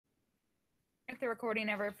the recording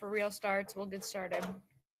ever for real starts, we'll get started.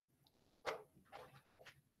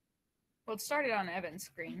 Well, it started on Evan's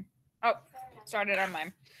screen. Oh, started on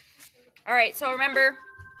mine. All right, so remember,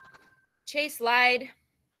 Chase lied.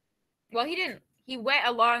 Well, he didn't. He went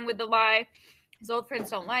along with the lie. His old friends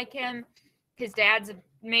don't like him. His dad's a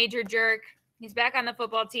major jerk. He's back on the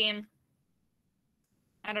football team.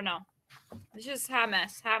 I don't know. It's just hot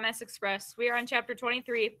mess. Hot mess express. We are on chapter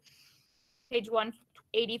 23, page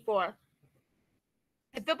 184.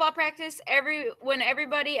 At football practice, when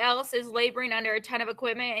everybody else is laboring under a ton of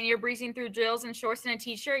equipment and you're breezing through drills in shorts and a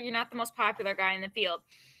t-shirt, you're not the most popular guy in the field.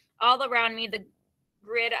 All around me, the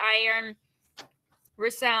gridiron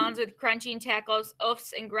resounds with crunching tackles,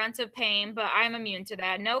 oofs, and grunts of pain, but I'm immune to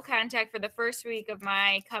that. No contact for the first week of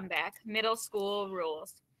my comeback. Middle school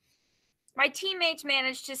rules. My teammates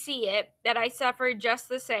managed to see it, that I suffered just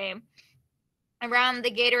the same. Around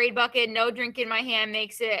the Gatorade bucket, no drink in my hand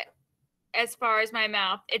makes it as far as my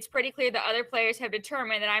mouth. It's pretty clear that other players have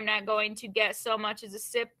determined that I'm not going to get so much as a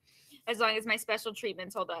sip as long as my special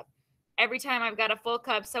treatments hold up. Every time I've got a full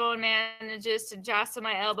cup, someone manages to jostle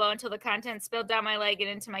my elbow until the contents spill down my leg and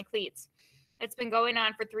into my cleats. It's been going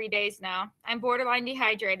on for 3 days now. I'm borderline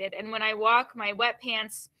dehydrated, and when I walk, my wet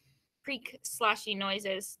pants creak slushy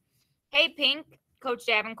noises. Hey, Pink, Coach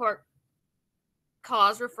Davenport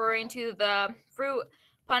calls, referring to the fruit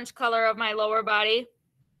punch color of my lower body.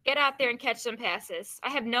 Get out there and catch some passes. I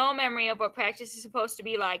have no memory of what practice is supposed to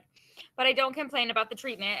be like, but I don't complain about the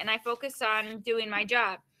treatment, and I focus on doing my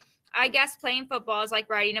job. I guess playing football is like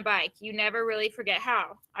riding a bike. You never really forget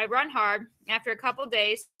how. I run hard. After a couple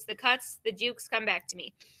days, the cuts, the jukes come back to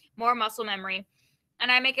me. More muscle memory.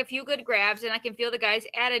 And I make a few good grabs, and I can feel the guys'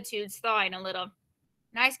 attitudes thawing a little.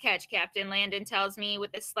 Nice catch, Captain, Landon tells me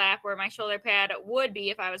with a slap where my shoulder pad would be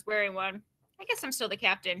if I was wearing one. I guess I'm still the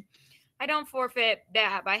captain. I don't forfeit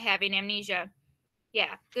that by having amnesia.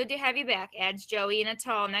 Yeah, good to have you back, adds Joey in a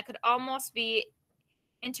tone that could almost be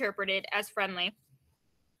interpreted as friendly.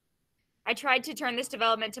 I tried to turn this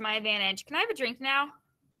development to my advantage. Can I have a drink now?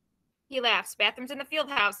 He laughs. Bathroom's in the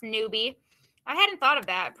field house, newbie. I hadn't thought of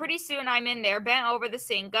that. Pretty soon I'm in there, bent over the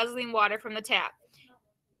sink, guzzling water from the tap.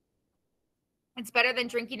 It's better than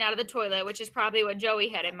drinking out of the toilet, which is probably what Joey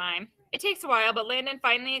had in mind. It takes a while, but Landon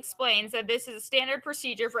finally explains that this is a standard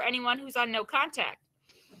procedure for anyone who's on no contact.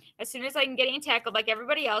 As soon as I can get tackled like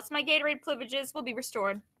everybody else, my Gatorade privileges will be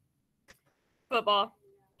restored. Football.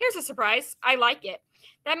 Here's a surprise. I like it.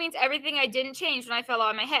 That means everything I didn't change when I fell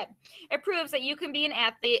on my head. It proves that you can be an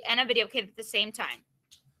athlete and a video kid at the same time.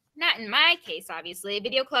 Not in my case, obviously.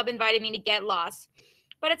 Video club invited me to get lost.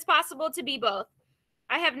 But it's possible to be both.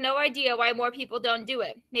 I have no idea why more people don't do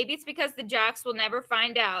it. Maybe it's because the jocks will never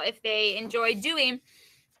find out if they enjoy doing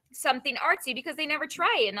something artsy because they never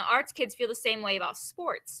try it, and the arts kids feel the same way about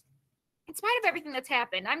sports. In spite of everything that's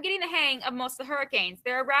happened, I'm getting the hang of most of the Hurricanes.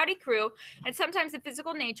 They're a rowdy crew, and sometimes the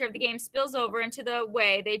physical nature of the game spills over into the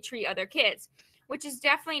way they treat other kids, which is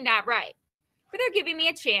definitely not right. But they're giving me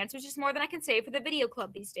a chance, which is more than I can say for the video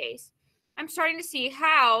club these days. I'm starting to see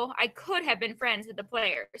how I could have been friends with the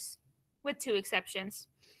players, with 2 exceptions.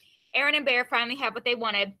 Aaron and Bear finally have what they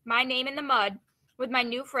wanted, my name in the mud with my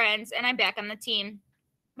new friends, and I'm back on the team.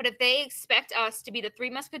 But if they expect us to be the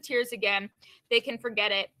 3 Musketeers again, they can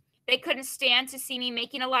forget it. They couldn't stand to see me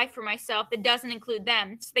making a life for myself that doesn't include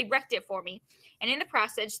them, so they wrecked it for me. And in the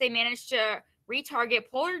process, they managed to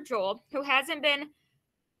retarget poor Joel, who hasn't been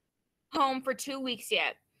home for 2 weeks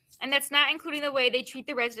yet. And that's not including the way they treat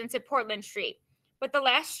the residents at Portland Street. But the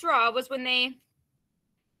last straw was when they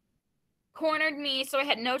cornered me, so I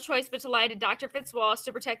had no choice but to lie to Dr. Fitzwallace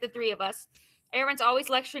to protect the 3 of us. Aaron's always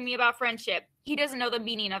lecturing me about friendship. He doesn't know the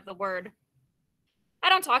meaning of the word. I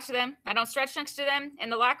don't talk to them. I don't stretch next to them. In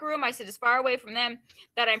the locker room, I sit as far away from them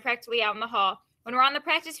that I'm practically out in the hall. When we're on the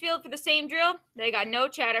practice field for the same drill, they got no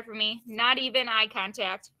chatter from me, not even eye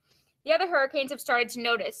contact. The other Hurricanes have started to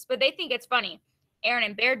notice, but they think it's funny. Aaron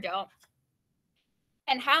and Bear don't.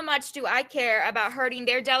 And how much do I care about hurting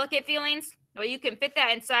their delicate feelings? Well, you can fit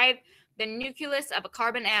that inside the nucleus of a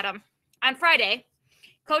carbon atom. On Friday,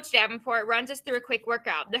 Coach Davenport runs us through a quick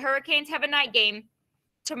workout. The Hurricanes have a night game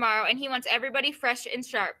tomorrow, and he wants everybody fresh and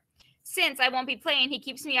sharp. Since I won't be playing, he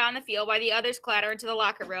keeps me out on the field while the others clatter into the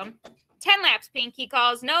locker room. 10 laps, Pink, he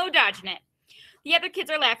calls. No dodging it. The other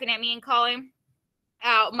kids are laughing at me and calling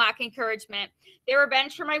out mock encouragement. They were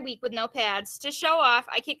benched for my week with no pads. To show off,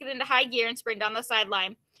 I kick it into high gear and sprint down the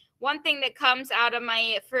sideline. One thing that comes out of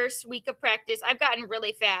my first week of practice, I've gotten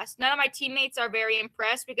really fast. None of my teammates are very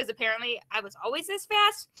impressed because apparently I was always this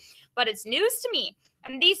fast, but it's news to me.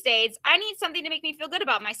 And these days, I need something to make me feel good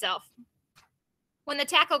about myself. When the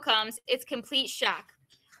tackle comes, it's complete shock.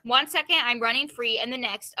 1 second, I'm running free, and the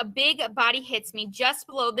next, a big body hits me just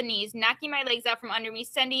below the knees, knocking my legs out from under me,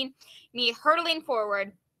 sending me hurtling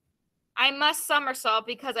forward. I must somersault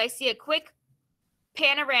because I see a quick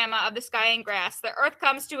panorama of the sky and grass. The earth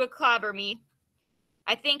comes to clobber me.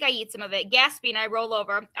 I think I eat some of it. Gasping, I roll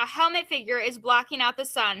over. A helmet figure is blocking out the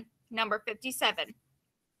sun. Number 57.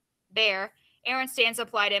 Bear. Aaron stands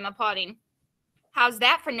up, light him, applauding. How's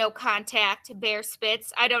that for no contact? Bear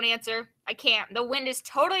spits. I don't answer. I can't. The wind is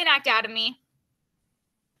totally knocked out of me.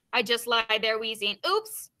 I just lie there wheezing.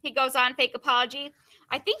 Oops, he goes on, fake apology.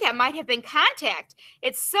 I think that might have been contact.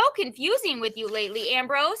 It's so confusing with you lately,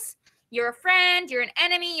 Ambrose. You're a friend, you're an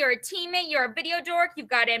enemy, you're a teammate, you're a video dork, you've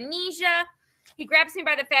got amnesia. He grabs me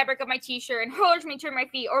by the fabric of my t-shirt and hurls me to my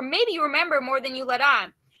feet. Or maybe you remember more than you let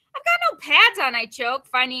on. I've got no pads on, I choke,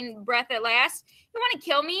 finding breath at last. You want to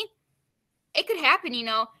kill me? It could happen, you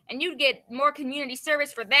know, and you'd get more community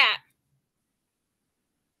service for that.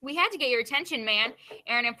 We had to get your attention, man,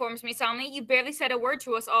 Aaron informs me solemnly. You barely said a word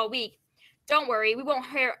to us all week. Don't worry, we won't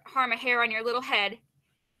harm a hair on your little head,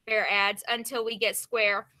 Bear adds, until we get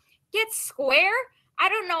square. Get square? I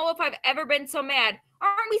don't know if I've ever been so mad.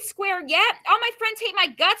 Aren't we square yet? All my friends hate my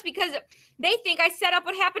guts because they think I set up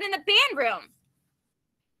what happened in the band room.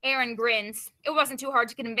 Aaron grins. It wasn't too hard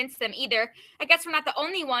to convince them either. I guess we're not the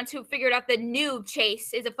only ones who figured out the noob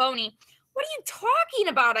Chase is a phony. What are you talking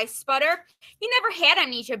about? I sputter. You never had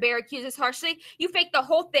amnesia, Bear accuses harshly. You faked the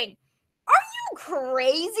whole thing. Are you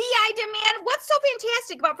crazy? I demand. What's so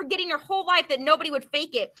fantastic about forgetting your whole life that nobody would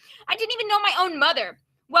fake it? I didn't even know my own mother.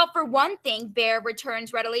 Well, for one thing, Bear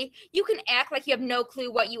returns readily, you can act like you have no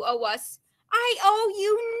clue what you owe us. I owe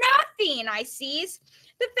you nothing, I seize.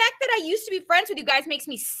 The fact that I used to be friends with you guys makes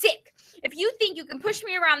me sick. If you think you can push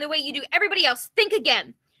me around the way you do everybody else, think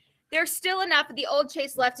again. There's still enough of the old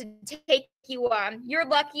Chase left to take you on. You're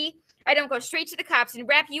lucky I don't go straight to the cops and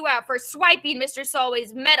rap you out for swiping Mr.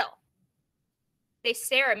 Solway's medal. They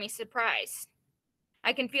stare at me surprised.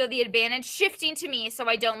 I can feel the advantage shifting to me, so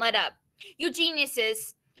I don't let up. You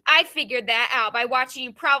geniuses, I figured that out by watching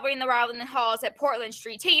you prowling around in the halls at Portland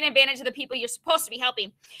Street, taking advantage of the people you're supposed to be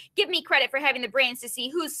helping. Give me credit for having the brains to see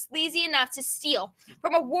who's sleazy enough to steal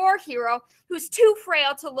from a war hero who's too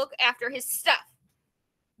frail to look after his stuff.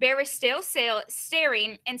 Bear is still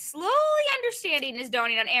staring and slowly understanding is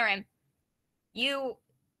dawning on Aaron. You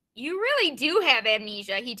really do have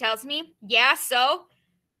amnesia, he tells me. Yeah, so?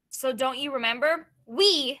 So don't you remember?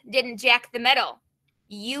 We didn't jack the medal.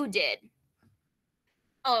 You did.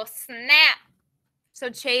 Oh, snap. So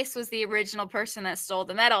Chase was the original person that stole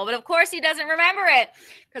the medal, but of course he doesn't remember it.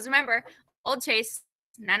 Because remember, old Chase,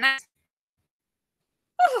 not nice.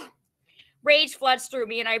 Rage floods through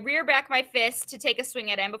me, and I rear back my fist to take a swing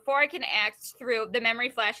at him. Before I can act through, the memory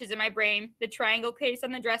flashes in my brain. The triangle case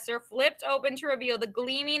on the dresser flipped open to reveal the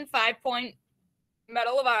gleaming 5-point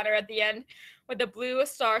Medal of Honor at the end with the blue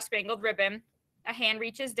star-spangled ribbon. A hand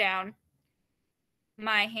reaches down.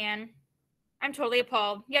 My hand. I'm totally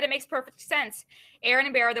appalled, yet it makes perfect sense. Aaron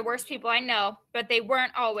and Bear are the worst people I know, but they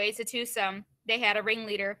weren't always a twosome. They had a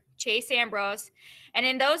ringleader, Chase Ambrose. And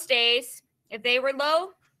in those days, if they were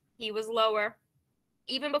low, he was lower.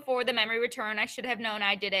 Even before the memory return, I should have known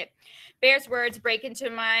I did it. Bear's words break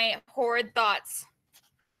into my horrid thoughts.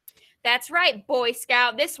 That's right, Boy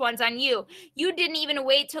Scout. This one's on you. You didn't even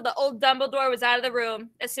wait till the old Dumbledore was out of the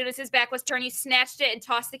room. As soon as his back was turned, you snatched it and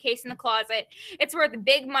tossed the case in the closet. It's worth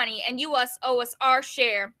big money, and you owe us our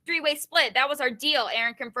share. 3-way split. That was our deal,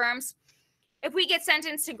 Aaron confirms. If we get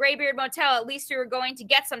sentenced to Graybeard Motel, at least we were going to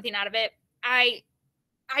get something out of it. I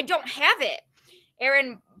don't have it.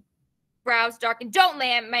 Aaron brows darkened. Don't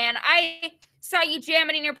land, man. I saw you jam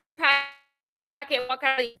it in your pocket. Walk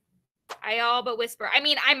out of the... I all but whisper. I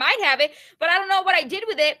mean, I might have it, but I don't know what I did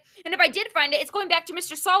with it. And if I did find it, it's going back to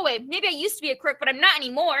Mr. Solway. Maybe I used to be a crook, but I'm not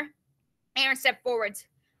anymore. Aaron stepped forwards.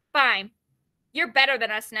 Fine. You're better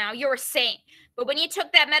than us now. You're a saint. But when you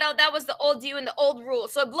took that medal, that was the old you and the old rule.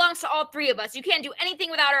 So it belongs to all three of us. You can't do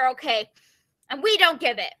anything without our okay. And we don't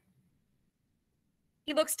give it.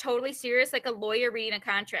 He looks totally serious, like a lawyer reading a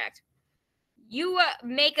contract. You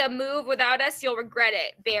make a move without us, you'll regret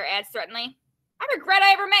it, Bear adds threateningly. I regret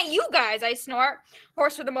I ever met you guys, I snort,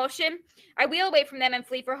 hoarse with emotion. I wheel away from them and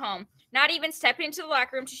flee for home, not even stepping into the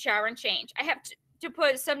locker room to shower and change. I have to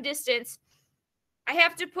put as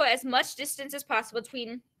much distance as possible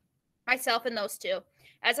between myself and those two.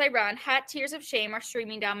 As I run, hot tears of shame are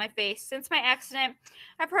streaming down my face. Since my accident,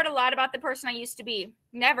 I've heard a lot about the person I used to be.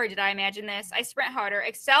 Never did I imagine this. I sprint harder,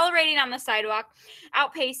 accelerating on the sidewalk,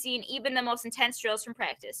 outpacing even the most intense drills from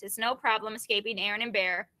practice. It's no problem escaping Aaron and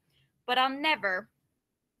Bear, but I'll never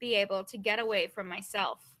be able to get away from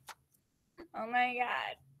myself. Oh my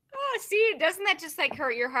God. Oh, see, doesn't that just like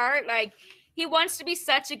hurt your heart? Like he wants to be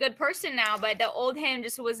such a good person now, but the old him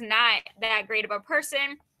just was not that great of a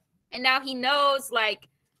person. And now he knows, like,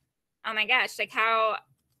 oh my gosh, like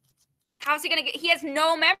how's he gonna get? He has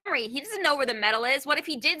no memory. He doesn't know where the medal is. What if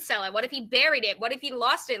he did sell it? What if he buried it? What if he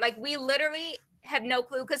lost it? Like we literally have no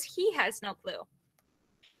clue because he has no clue.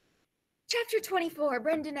 Chapter 24,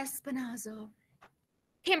 Brendan Espinazo.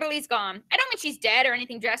 Kimberly's gone. I don't mean she's dead or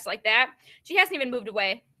anything dressed like that. She hasn't even moved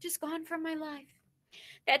away. Just gone from my life.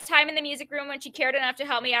 That time in the music room when she cared enough to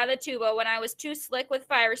help me out of the tuba when I was too slick with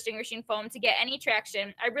fire extinguishing foam to get any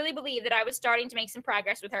traction, I really believed that I was starting to make some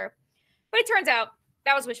progress with her. But it turns out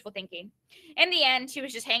that was wishful thinking. In the end, she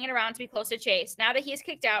was just hanging around to be close to Chase. Now that he is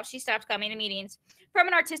kicked out, she stopped coming to meetings. From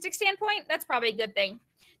an artistic standpoint, that's probably a good thing.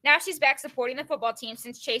 Now she's back supporting the football team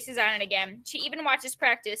since Chase is on it again. She even watches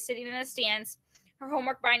practice, sitting in the stands, her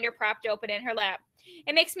homework binder propped open in her lap.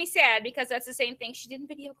 It makes me sad because that's the same thing she did in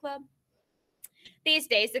video club. These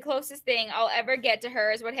days, the closest thing I'll ever get to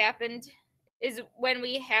her is when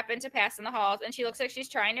we happen to pass in the halls and she looks like she's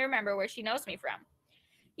trying to remember where she knows me from.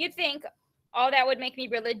 You'd think all that would make me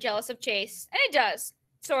really jealous of Chase, and it does,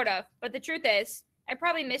 sort of, but the truth is, I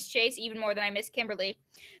probably miss Chase even more than I miss Kimberly.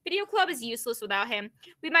 Video club is useless without him.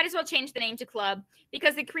 We might as well change the name to club,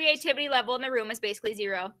 because the creativity level in the room is basically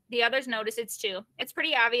zero. The others notice it's too. It's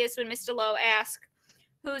pretty obvious when Mr. Lowe asks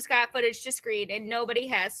who's got footage to screen, and nobody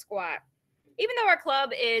has squat. Even though our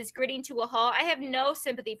club is gritting to a halt, I have no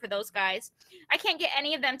sympathy for those guys. I can't get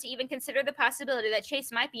any of them to even consider the possibility that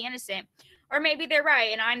Chase might be innocent. Or maybe they're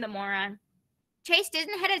right and I'm the moron. Chase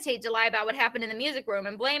didn't hesitate to lie about what happened in the music room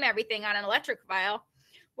and blame everything on an electric file.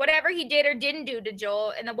 Whatever he did or didn't do to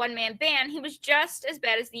Joel in the one-man band, he was just as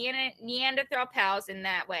bad as the Neanderthal pals in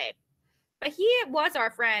that way. But he was our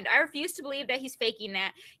friend. I refuse to believe that he's faking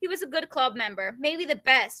that. He was a good club member, maybe the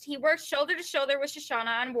best. He worked shoulder to shoulder with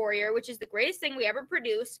Shoshana on Warrior, which is the greatest thing we ever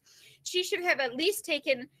produced. She should have at least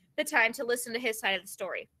taken the time to listen to his side of the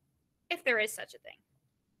story, if there is such a thing.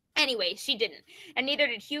 Anyway, she didn't, and neither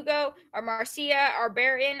did Hugo or Marcia or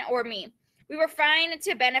Barron or me. We were fine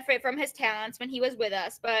to benefit from his talents when he was with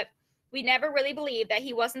us, but we never really believed that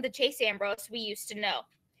he wasn't the Chase Ambrose we used to know.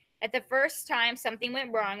 At the first time something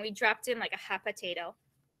went wrong, we dropped him like a hot potato.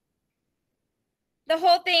 The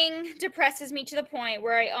whole thing depresses me to the point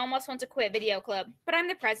where I almost want to quit video club, but I'm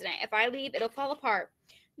the president. If I leave, it'll fall apart.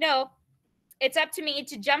 No, it's up to me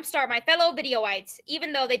to jumpstart my fellow videoites.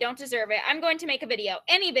 Even though they don't deserve it, I'm going to make a video,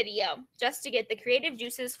 any video, just to get the creative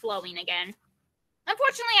juices flowing again.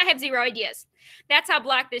 Unfortunately, I have zero ideas. That's how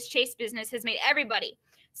black this Chase business has made everybody.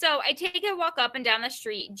 So I take a walk up and down the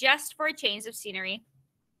street just for a change of scenery,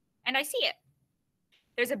 and I see it.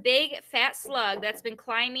 There's a big, fat slug that's been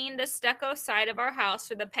climbing the stucco side of our house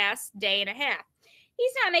for the past day and a half.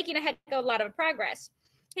 He's not making a heck of a lot of progress.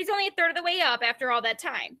 He's only a third of the way up after all that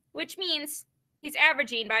time, which means he's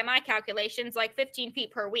averaging, by my calculations, like 15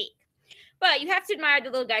 feet per week. But you have to admire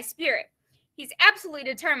the little guy's spirit. He's absolutely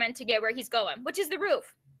determined to get where he's going, which is the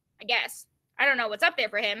roof, I guess. I don't know what's up there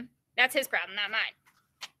for him. That's his problem, not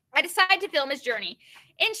mine. I decide to film his journey,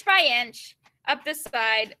 inch by inch, up the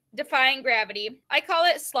side, defying gravity. I call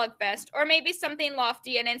it Slugfest, or maybe something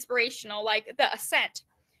lofty and inspirational like The Ascent.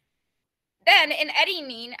 Then, in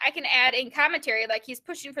editing, I can add in commentary like he's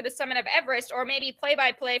pushing for the summit of Everest, or maybe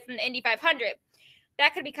play-by-play from the Indy 500.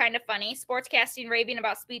 That could be kind of funny. Sportscasting raving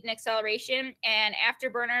about speed and acceleration, and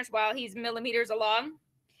afterburners while he's millimeters along.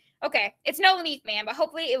 Okay, it's no Leaf Man, but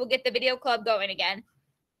hopefully it will get the video club going again.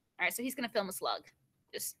 All right, so he's going to film a slug.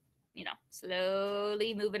 Just,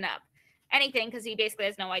 slowly moving up. Anything, because he basically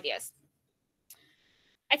has no ideas.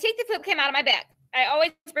 I take the flip cam out of my bag. I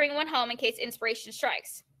always bring one home in case inspiration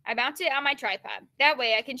strikes. I mount it on my tripod. That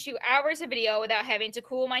way I can shoot hours of video without having to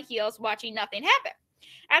cool my heels watching nothing happen.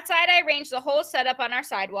 Outside, I arrange the whole setup on our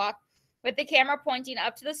sidewalk with the camera pointing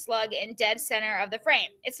up to the slug in dead center of the frame.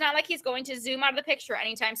 It's not like he's going to zoom out of the picture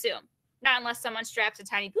anytime soon. Not unless someone straps a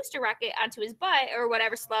tiny booster rocket onto his butt or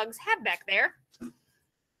whatever slugs have back there.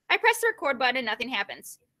 I press the record button and nothing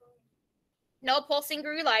happens. No pulsing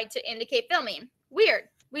green light to indicate filming. Weird.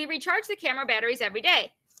 We recharge the camera batteries every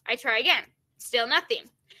day. I try again. Still nothing.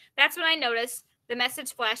 That's when I notice the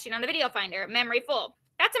message flashing on the video finder, memory full.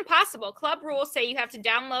 That's impossible. Club rules say you have to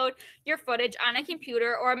download your footage on a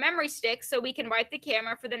computer or a memory stick so we can wipe the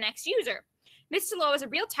camera for the next user. Mr. Lowe is a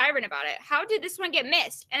real tyrant about it. How did this one get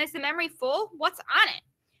missed? And is the memory full? What's on it?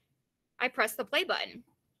 I press the play button.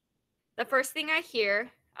 The first thing I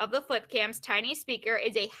hear of the flip cam's tiny speaker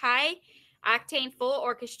is a high-octane full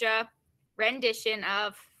orchestra rendition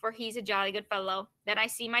of For He's a Jolly Good Fellow. Then I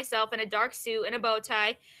see myself in a dark suit and a bow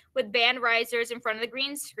tie with band risers in front of the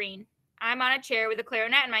green screen. I'm on a chair with a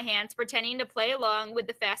clarinet in my hands, pretending to play along with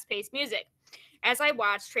the fast-paced music. As I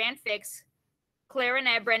watch, transfixed,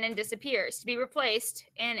 clarinet Brendan disappears, to be replaced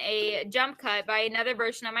in a jump cut by another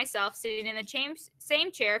version of myself sitting in the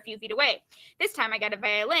same chair a few feet away. This time I got a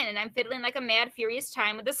violin, and I'm fiddling like a mad, furious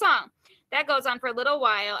time with the song. That goes on for a little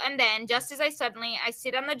while, and then, just as I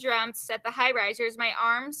sit on the drums, set the high risers, my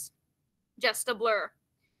arms just a blur.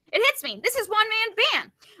 It hits me. This is one-man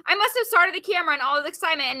band. I must have started the camera in all of the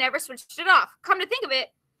excitement and never switched it off. Come to think of it,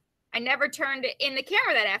 I never turned in the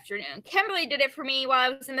camera that afternoon. Kimberly did it for me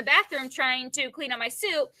while I was in the bathroom trying to clean up my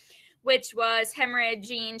suit, which was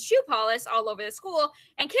hemorrhaging shoe polish all over the school.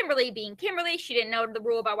 And Kimberly, being Kimberly, she didn't know the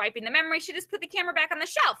rule about wiping the memory. She just put the camera back on the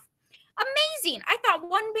shelf. Amazing. I thought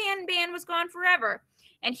one-man band was gone forever.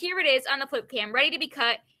 And here it is on the flip cam, ready to be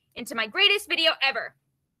cut into my greatest video ever.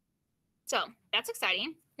 So that's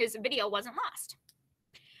exciting. His video wasn't lost.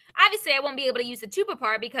 Obviously, I won't be able to use the tuba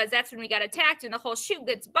part because that's when we got attacked and the whole shoot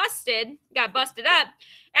got busted up.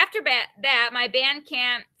 After that, my band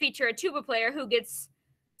can't feature a tuba player who gets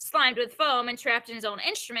slimed with foam and trapped in his own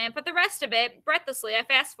instrument, but the rest of it, breathlessly, I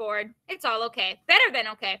fast forward. It's all okay. Better than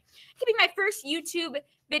okay. It could be my first YouTube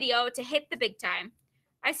video to hit the big time.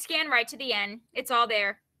 I scan right to the end. It's all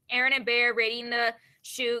there. Aaron and Bear raiding the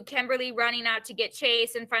shoot, Kimberly running out to get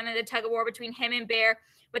Chase, and finally the tug-of-war between him and Bear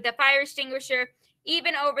with the fire extinguisher.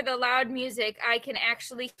 Even over the loud music, I can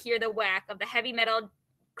actually hear the whack of the heavy metal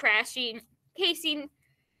crashing. Casing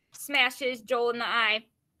smashes Joel in the eye.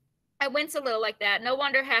 I wince a little like that. No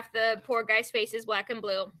wonder half the poor guy's face is black and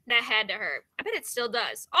blue. That had to hurt. I bet it still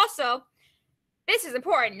does. Also, this is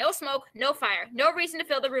important. No smoke, no fire. No reason to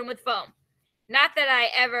fill the room with foam. Not that I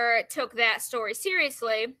ever took that story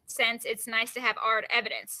seriously, since it's nice to have art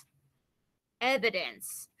evidence.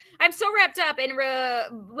 I'm so wrapped up in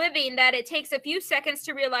living that it takes a few seconds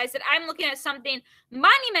to realize that I'm looking at something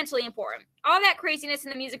monumentally important. All that craziness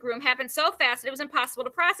in the music room happened so fast that it was impossible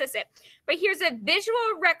to process it. But here's a visual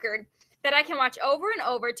record that I can watch over and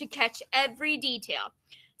over to catch every detail.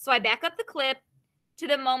 So I back up the clip to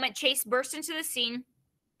the moment Chase burst into the scene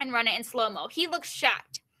and run it in slow-mo. He looks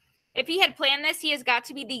shocked. If he had planned this, he has got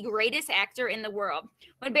to be the greatest actor in the world.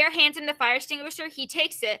 When Bear hands him the fire extinguisher, he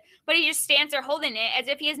takes it, but he just stands there holding it as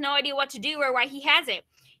if he has no idea what to do or why he has it.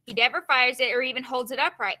 He never fires it or even holds it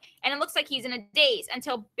upright, and it looks like he's in a daze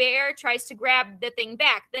until Bear tries to grab the thing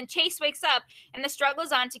back. Then Chase wakes up, and the struggle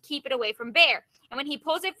is on to keep it away from Bear. And when he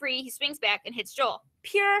pulls it free, he swings back and hits Joel.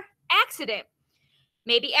 Pure accident.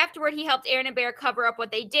 Maybe afterward he helped Aaron and Bear cover up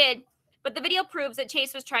what they did, but the video proves that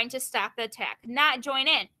Chase was trying to stop the attack, not join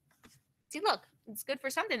in. See, look, it's good for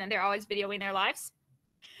something that they're always videoing their lives.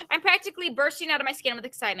 I'm practically bursting out of my skin with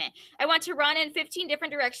excitement. I want to run in 15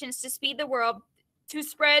 different directions to spread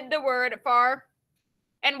the word far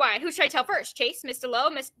and wide. Who should I tell first? Chase, Miss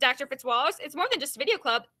DeLoe, Miss Dr. Fitzwallace? It's more than just a video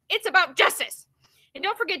club. It's about justice. And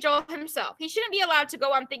don't forget Joel himself. He shouldn't be allowed to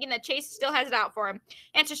go on thinking that Chase still has it out for him.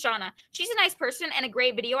 And Shoshana, she's a nice person and a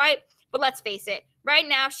great videoite, but let's face it. Right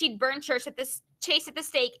now, she'd burn Chase at the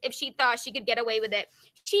stake if she thought she could get away with it.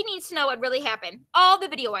 She needs to know what really happened. All the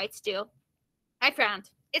videoites do. I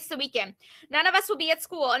frowned. It's the weekend. None of us will be at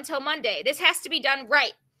school until Monday. This has to be done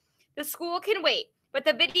right. The school can wait, but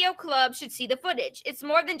the video club should see the footage. It's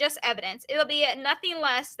more than just evidence. It'll be nothing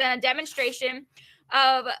less than a demonstration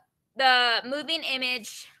of the moving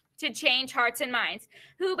image to change hearts and minds.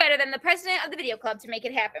 Who better than the president of the video club to make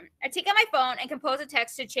it happen? I take out my phone and compose a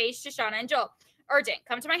text to Chase, Shoshana, and Joel. Urgent.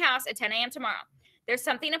 Come to my house at 10 a.m. tomorrow. There's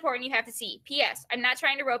something important you have to see. P.S. I'm not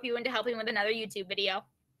trying to rope you into helping with another YouTube video.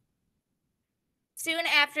 Soon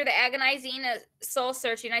after the agonizing soul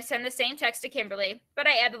searching, I send the same text to Kimberly, but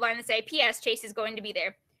I add the line to say, P.S. Chase is going to be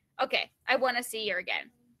there. Okay, I want to see her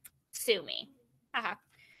again. Sue me. Haha.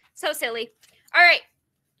 So silly. All right.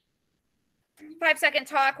 5-second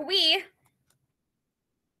talk. We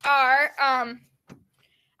are,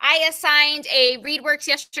 I assigned a ReadWorks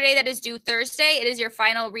yesterday that is due Thursday. It is your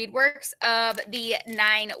final ReadWorks of the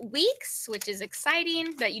 9 weeks, which is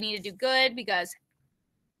exciting, but you need to do good because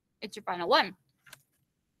it's your final one.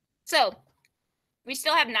 So we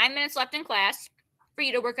still have 9 minutes left in class for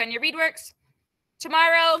you to work on your ReadWorks.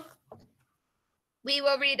 Tomorrow, we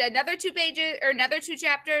will read another 2 pages or another 2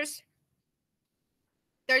 chapters.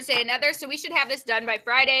 Thursday, another. So we should have this done by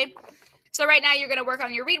Friday. So right now, you're going to work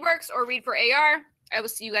on your ReadWorks or read for AR. I will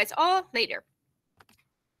see you guys all later.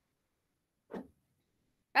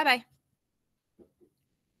 Bye-bye.